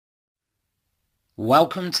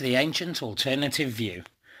Welcome to the Ancient Alternative View.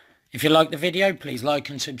 If you like the video, please like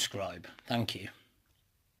and subscribe. Thank you.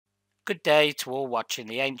 Good day to all watching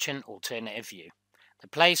the Ancient Alternative View, the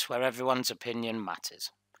place where everyone's opinion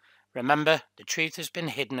matters. Remember, the truth has been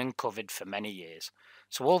hidden and covered for many years,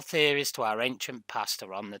 so all theories to our ancient past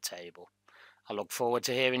are on the table. I look forward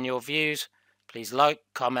to hearing your views. Please like,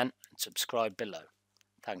 comment and subscribe below.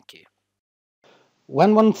 Thank you.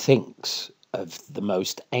 When one thinks of the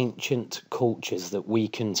most ancient cultures that we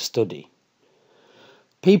can study,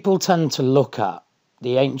 people tend to look at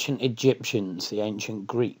the ancient Egyptians, the ancient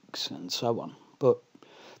Greeks, and so on. But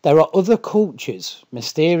there are other cultures,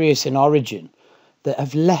 mysterious in origin, that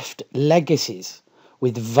have left legacies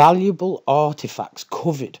with valuable artifacts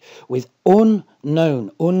covered with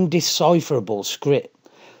unknown, undecipherable script.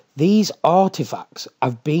 These artifacts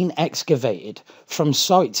have been excavated from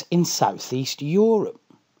sites in Southeast Europe.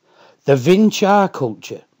 The Vinca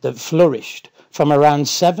culture that flourished from around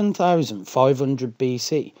 7,500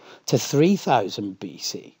 BC to 3000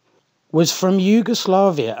 BC was from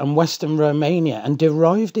Yugoslavia and Western Romania and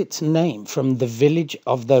derived its name from the village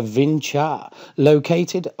of the Vinca,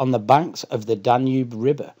 located on the banks of the Danube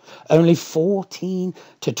River, only 14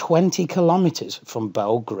 to 20 kilometers from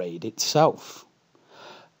Belgrade itself.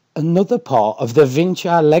 Another part of the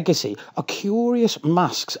Vinca legacy are curious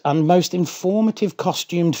masks and most informative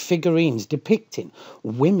costumed figurines depicting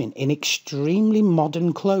women in extremely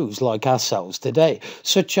modern clothes like ourselves today,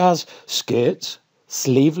 such as skirts,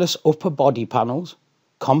 sleeveless upper body panels,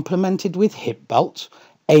 complemented with hip belts,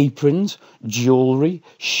 aprons, jewellery,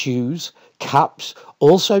 shoes, caps,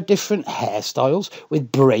 also different hairstyles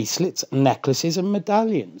with bracelets, necklaces and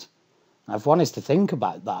medallions. Now, if one is to think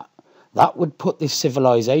about that would put this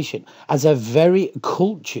civilization as a very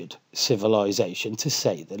cultured civilization, to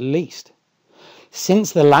say the least.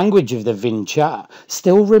 Since the language of the Vinca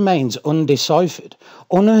still remains undeciphered,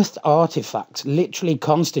 unearthed artifacts literally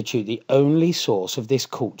constitute the only source of this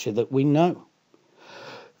culture that we know.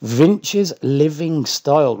 Vinca's living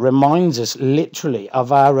style reminds us literally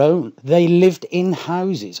of our own. They lived in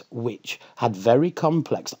houses which had very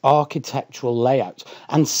complex architectural layouts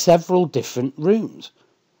and several different rooms.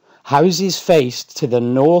 Houses faced to the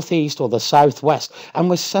northeast or the southwest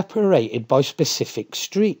and were separated by specific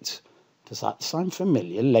streets. Does that sound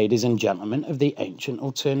familiar, ladies and gentlemen of the Ancient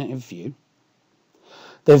Alternative View?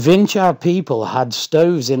 The Vinca people had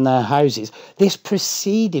stoves in their houses. This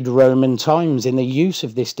preceded Roman times in the use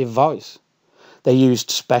of this device. They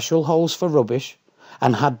used special holes for rubbish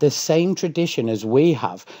and had the same tradition as we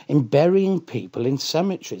have in burying people in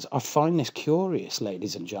cemeteries. I find this curious,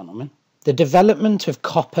 ladies and gentlemen. The development of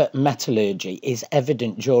copper metallurgy is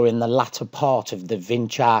evident during the latter part of the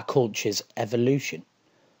Vinca culture's evolution.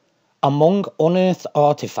 Among unearthed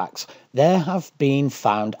artifacts, there have been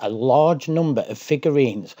found a large number of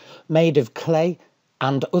figurines made of clay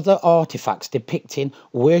and other artifacts depicting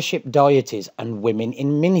worship deities and women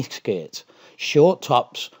in miniskirts, short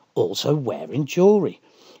tops, also wearing jewellery.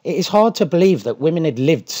 It is hard to believe that women had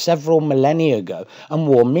lived several millennia ago and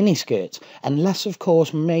wore miniskirts, unless of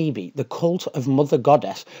course maybe the cult of Mother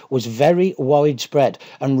Goddess was very widespread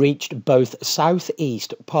and reached both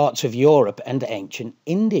southeast parts of Europe and ancient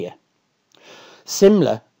India.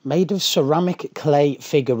 Similar, made of ceramic clay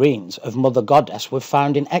figurines of Mother Goddess were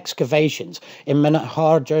found in excavations in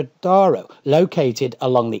Mohenjo-daro, located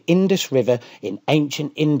along the Indus River in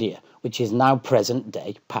ancient India, which is now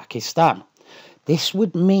present-day Pakistan. This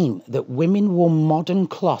would mean that women wore modern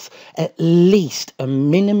cloth at least a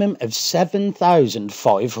minimum of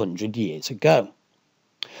 7,500 years ago.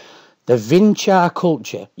 The Vinca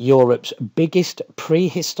culture, Europe's biggest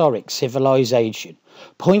prehistoric civilization,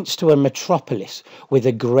 points to a metropolis with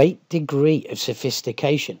a great degree of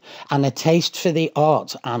sophistication and a taste for the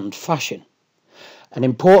arts and fashion. An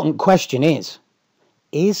important question is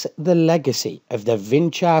the legacy of the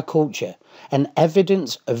Vinca culture an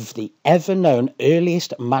evidence of the ever-known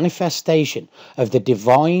earliest manifestation of the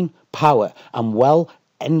divine power and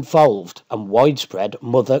well-involved and widespread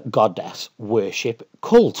Mother Goddess worship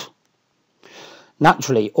cult?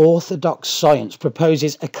 Naturally, orthodox science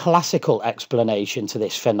proposes a classical explanation to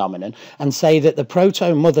this phenomenon and say that the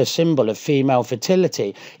proto-mother symbol of female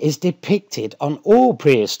fertility is depicted on all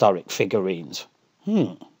prehistoric figurines.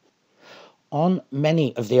 On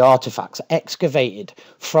many of the artifacts excavated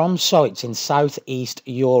from sites in southeast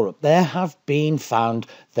Europe, there have been found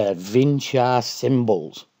the Vinca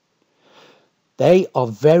symbols. They are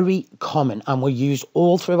very common and were used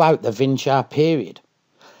all throughout the Vinca period.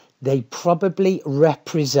 They probably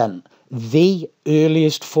represent the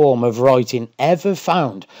earliest form of writing ever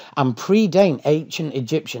found and predate ancient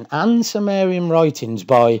Egyptian and Sumerian writings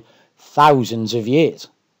by thousands of years.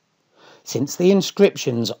 Since the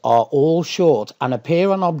inscriptions are all short and appear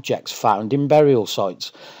on objects found in burial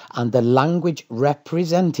sites, and the language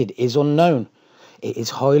represented is unknown, it is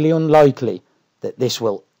highly unlikely that this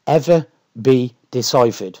will ever be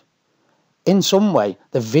deciphered. In some way,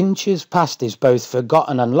 the Vinca's past is both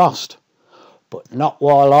forgotten and lost, but not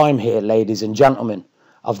while I'm here, ladies and gentlemen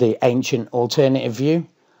of the Ancient Alternative View.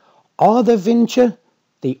 Are the Vinca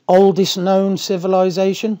the oldest known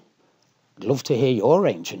civilization? I'd love to hear your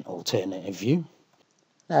Ancient Alternative View.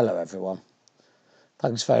 Hello everyone.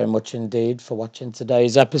 Thanks very much indeed for watching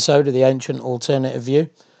today's episode of the Ancient Alternative View.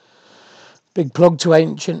 Big plug to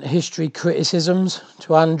Ancient History Criticisms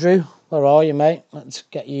to Andrew. Where are you, mate? Let's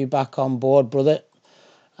get you back on board, brother.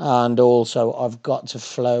 And also, I've got to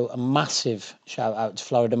flow a massive shout out to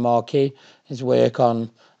Florida Marquis. His work on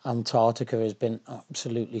Antarctica has been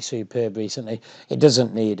absolutely superb recently. It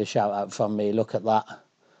doesn't need a shout out from me. Look at that.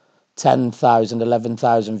 10,000,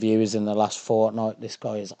 11,000 viewers in the last fortnight. This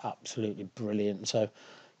guy is absolutely brilliant. So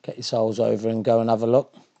get yourselves over and go and have a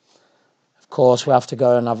look. Of course, we have to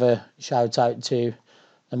go and have a shout out to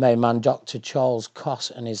the main man, Dr. Charles Koss,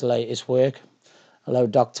 and his latest work. Hello,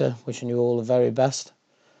 Doctor. Wishing you all the very best.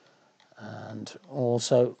 And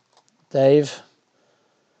also, Dave.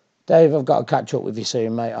 Dave, I've got to catch up with you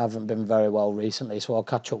soon, mate. I haven't been very well recently, so I'll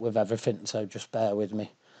catch up with everything, so just bear with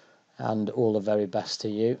me. And all the very best to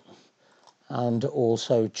you. And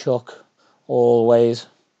also Chuck, always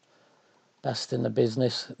best in the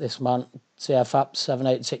business, this man, CFAP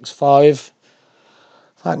 7865.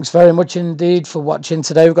 Thanks very much indeed for watching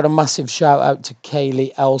today. We've got a massive shout out to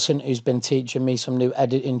Kayleigh Elson, who's been teaching me some new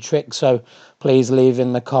editing tricks, so please leave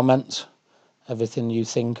in the comments everything you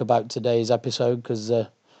think about today's episode, because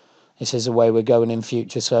this is the way we're going in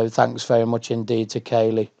future. So thanks very much indeed to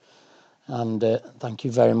Kayleigh, and thank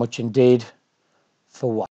you very much indeed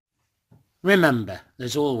for watching. Remember,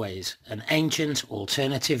 there's always an ancient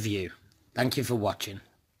alternative view. Thank you for watching.